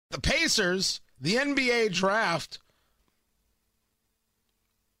The Pacers, the NBA draft,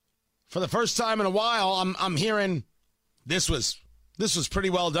 for the first time in a while, I'm hearing this was pretty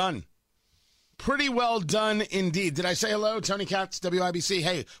well done. Pretty well done indeed. Did I say hello? Tony Katz, WIBC.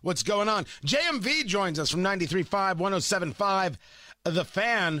 Hey, what's going on? JMV joins us from 93.5, 107.5, The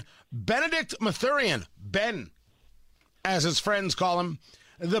Fan. Benedict Mathurian, Ben, as his friends call him,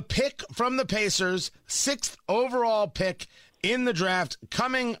 the pick from the Pacers, 6th overall pick in the draft,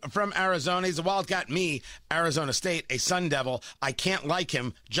 coming from Arizona. He's a Wildcat, me, Arizona State, a Sun Devil. I can't like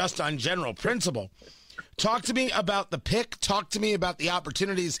him just on general principle. Talk to me about the pick. Talk to me about the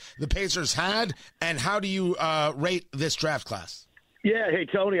opportunities the Pacers had, and how do you rate this draft class? Yeah, hey,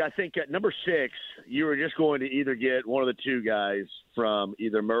 Tony, I think at number 6, you were just going to either get one of the two guys from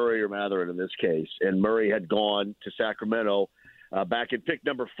either Murray or Mathurin in this case, and Murray had gone to Sacramento back in pick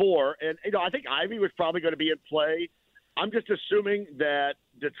number 4. And, I think Ivy was probably going to be in play. I'm just assuming that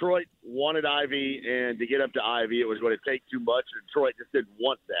Detroit wanted Ivy, and to get up to Ivy, it was going to take too much. And Detroit just didn't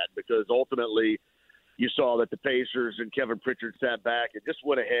want that because ultimately you saw that the Pacers and Kevin Pritchard sat back and just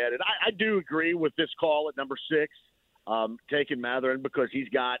went ahead. And I do agree with this call at number 6, taking Mathurin, because he's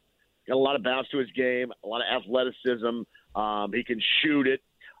got a lot of bounce to his game, a lot of athleticism. He can shoot it.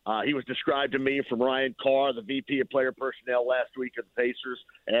 He was described to me from Ryan Carr, the VP of Player Personnel last week at the Pacers,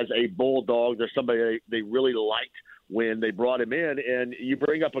 as a bulldog. There's somebody they really liked when they brought him in. And you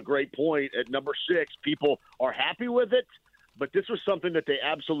bring up a great point at number 6. People are happy with it, but this was something that they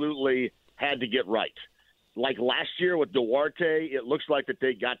absolutely had to get right. Like last year with Duarte, it looks like that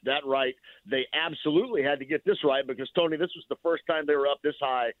they got that right. They absolutely had to get this right because, Tony, this was the first time they were up this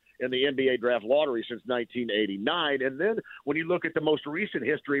high in the NBA draft lottery since 1989. And then when you look at the most recent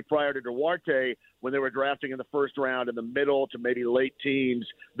history prior to Duarte, when they were drafting in the first round in the middle to maybe late teens,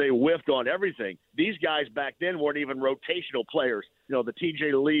 they whiffed on everything. These guys back then weren't even rotational players. The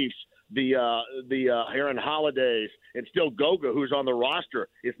TJ Leafs, the Aaron Holidays, and still Goga, who's on the roster,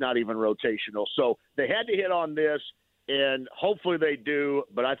 is not even rotational. So they had to hit on this, and hopefully they do,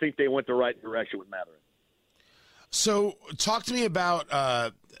 but I think they went the right direction with Mathurin. So talk to me about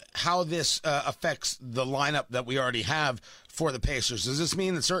how this affects the lineup that we already have for the Pacers. Does this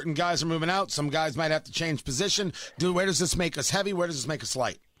mean that certain guys are moving out? Some guys might have to change position. Where does this make us heavy? Where does this make us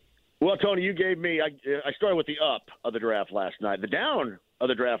light? Well, Tony, you gave me I started with the up of the draft last night. The down of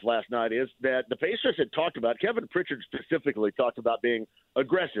the draft last night is that the Pacers had talked about, Kevin Pritchard specifically talked about being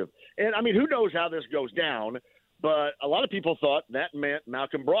aggressive. And, who knows how this goes down, but a lot of people thought that meant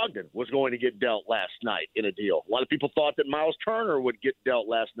Malcolm Brogdon was going to get dealt last night in a deal. A lot of people thought that Miles Turner would get dealt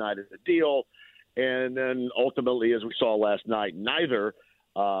last night in a deal. And then ultimately, as we saw last night, neither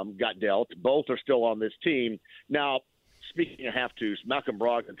got dealt. Both are still on this team. Now, speaking of have-tos, Malcolm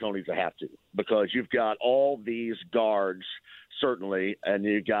Brogdon, Tony's a have-to because you've got all these guards, certainly, and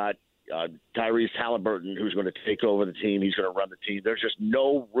you got Tyrese Halliburton, who's going to take over the team. He's going to run the team. There's just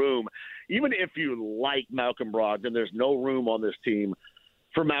no room. Even if you like Malcolm Brogdon, there's no room on this team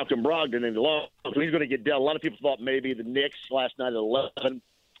for Malcolm Brogdon. And so he's going to get dealt. A lot of people thought maybe the Knicks last night at 11,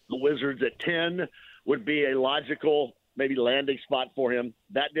 the Wizards at 10 would be a logical maybe landing spot for him.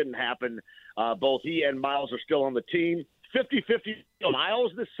 That didn't happen. Both he and Miles are still on the team. 50-50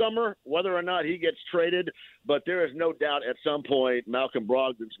 Miles this summer, whether or not he gets traded. But there is no doubt at some point Malcolm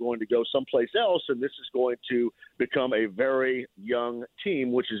Brogdon's going to go someplace else, and this is going to become a very young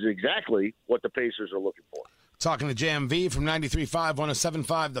team, which is exactly what the Pacers are looking for. Talking to JMV from 93.5,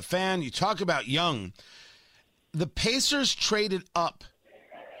 107.5, The Fan. You talk about young. The Pacers traded up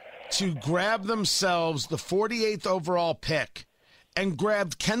to grab themselves the 48th overall pick and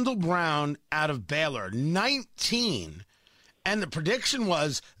grabbed Kendall Brown out of Baylor, 19. And the prediction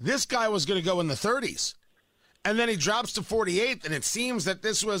was this guy was going to go in the 30s. And then he drops to 48th, and it seems that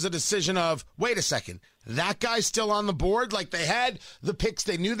this was a decision of, wait a second, that guy's still on the board? Like they had the picks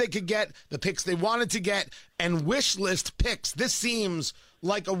they knew they could get, the picks they wanted to get, and wish list picks. This seems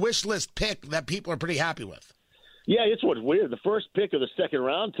like a wish list pick that people are pretty happy with. Yeah, it's what's weird. The first pick of the second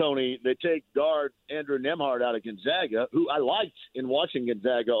round, Tony, they take guard Andrew Nembhard out of Gonzaga, who I liked in watching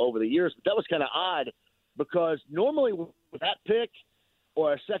Gonzaga over the years, but that was kind of odd because normally with that pick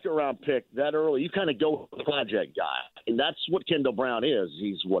or a second-round pick that early, you kind of go with the project guy. And that's what Kendall Brown is.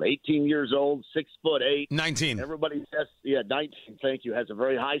 He's, 18 years old, 6'8". 19. Everybody says, 19, thank you, has a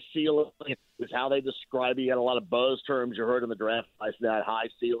very high ceiling is how they describe it. He had a lot of buzz terms you heard in the draft last night, high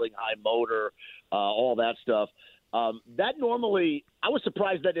ceiling, high motor, all that stuff. That normally, I was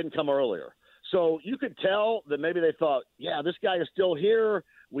surprised that didn't come earlier. So you could tell that maybe they thought, this guy is still here.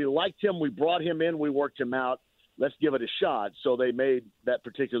 We liked him. We brought him in. We worked him out. Let's give it a shot. So they made that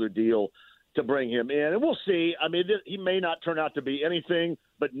particular deal to bring him in. And we'll see. I mean, he may not turn out to be anything,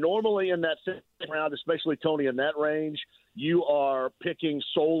 But normally in that second round, especially, Tony, in that range, you are picking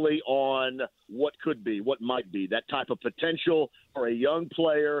solely on what could be, what might be, that type of potential for a young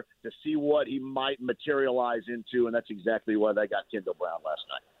player to see what he might materialize into, and that's exactly why they got Kendall Brown last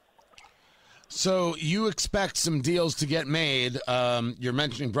night. So you expect some deals to get made. You're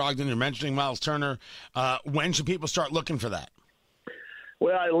mentioning Brogdon, you're mentioning Miles Turner. When should people start looking for that?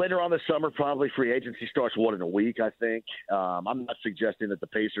 Well, later on this summer, probably free agency starts in a week, I think. I'm not suggesting that the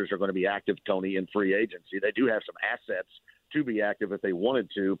Pacers are going to be active, Tony, in free agency. They do have some assets to be active if they wanted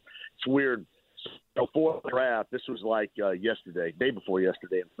to. It's weird. So before the draft, this was like yesterday, day before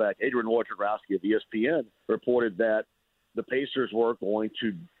yesterday, in fact, Adrian Wojnarowski of ESPN reported that the Pacers were going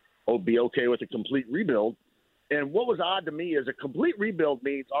to be okay with a complete rebuild. And what was odd to me is a complete rebuild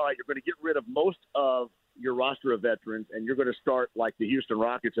means, all right, you're going to get rid of most of your roster of veterans, and you're going to start like the Houston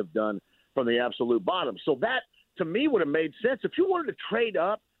Rockets have done from the absolute bottom. So that, to me, would have made sense. If you wanted to trade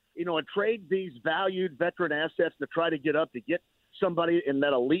up, and trade these valued veteran assets to try to get up to get somebody in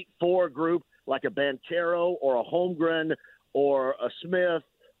that Elite Four group like a Banchero or a Holmgren or a Smith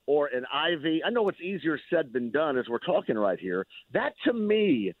or an Ivy. I know it's easier said than done as we're talking right here. That, to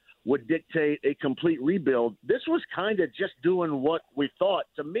me, would dictate a complete rebuild. This was kind of just doing what we thought.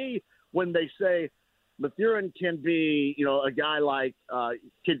 To me, when they say Mathurin can be, a guy like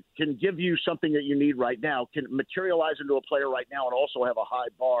can give you something that you need right now, can materialize into a player right now and also have a high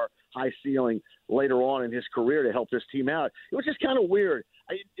bar, high ceiling later on in his career to help this team out. It was just kind of weird.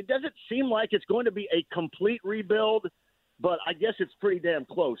 It doesn't seem like it's going to be a complete rebuild, but I guess it's pretty damn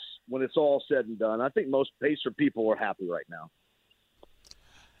close when it's all said and done. I think most Pacer people are happy right now.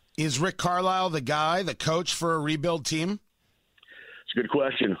 Is Rick Carlisle the guy, the coach for a rebuild team? It's a good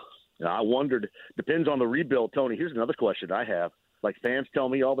question. I wondered. Depends on the rebuild, Tony. Here's another question I have. Like fans tell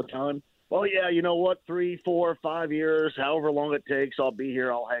me all the time, oh, yeah, you know what, 3, 4, 5 years, however long it takes, I'll be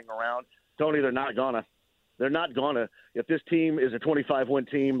here, I'll hang around. Tony, they're not gonna. They're not gonna. If this team is a 25-win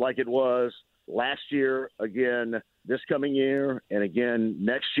team like it was last year, again, this coming year, and again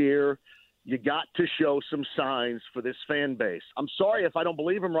next year, you got to show some signs for this fan base. I'm sorry if I don't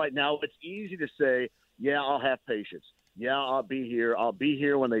believe them right now. It's easy to say, yeah, I'll have patience. Yeah, I'll be here. I'll be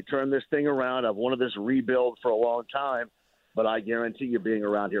here when they turn this thing around. I've wanted this rebuild for a long time, but I guarantee you being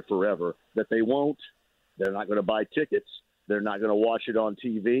around here forever that they won't. They're not going to buy tickets. They're not going to watch it on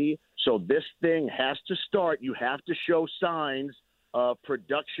TV. So this thing has to start. You have to show signs of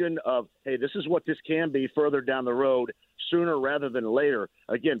production of, hey, this is what this can be further down the road sooner rather than later.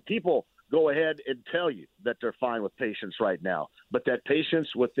 Again, people go ahead and tell you that they're fine with patience right now, but that patience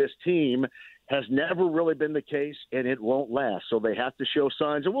with this team has never really been the case, and it won't last. So they have to show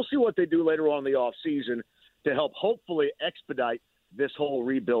signs, and we'll see what they do later on in the offseason to help hopefully expedite this whole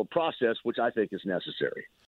rebuild process, which I think is necessary.